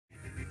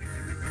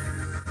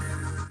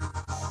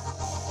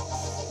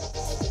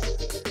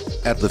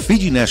At the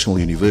Fiji National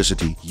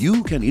University,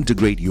 you can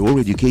integrate your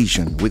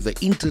education with the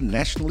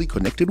internationally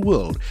connected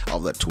world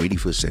of the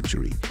 21st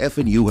century.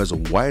 FNU has a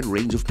wide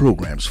range of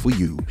programs for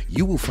you.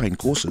 You will find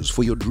courses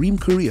for your dream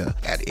career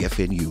at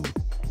FNU.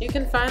 You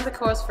can find the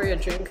course for your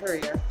dream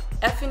career.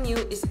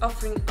 FNU is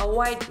offering a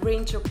wide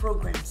range of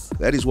programs.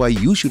 That is why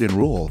you should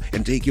enroll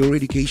and take your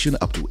education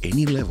up to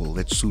any level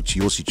that suits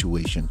your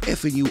situation.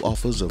 FNU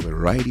offers a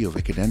variety of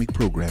academic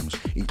programs,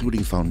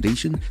 including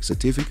foundation,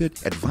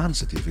 certificate, advanced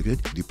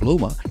certificate,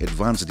 diploma,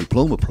 advanced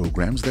diploma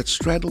programs that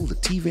straddle the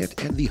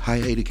TVET and the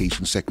higher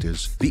education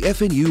sectors. The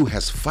FNU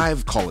has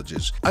 5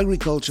 colleges: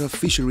 agriculture,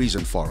 fisheries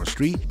and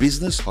forestry,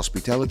 business,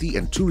 hospitality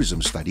and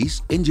tourism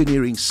studies,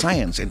 engineering,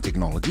 science and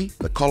technology,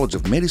 the College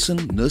of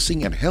Medicine,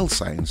 Nursing and Health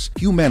Science,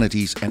 Humanities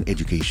and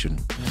Education.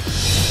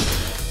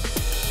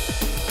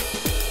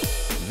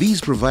 These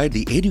provide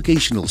the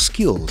educational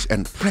skills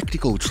and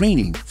practical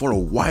training for a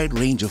wide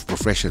range of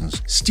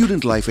professions.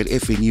 Student life at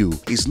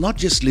FNU is not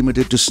just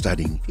limited to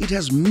studying. It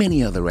has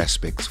many other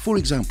aspects. For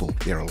example,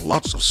 there are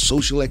lots of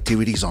social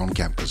activities on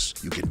campus.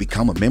 You can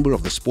become a member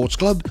of the sports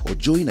club or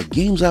join a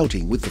games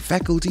outing with the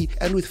faculty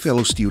and with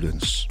fellow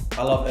students.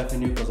 I love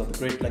FNU because of the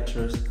great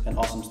lectures and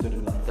awesome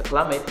student life. The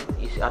climate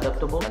is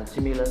adaptable and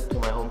similar to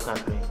my home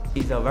country.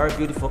 It's a very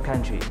beautiful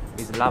country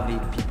with lovely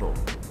people.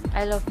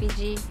 I love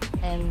Fiji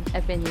and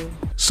FNU.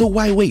 So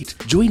why wait?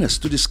 Join us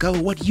to discover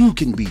what you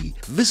can be.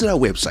 Visit our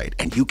website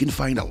and you can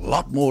find a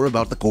lot more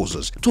about the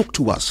courses. Talk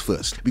to us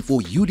first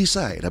before you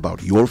decide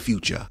about your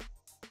future.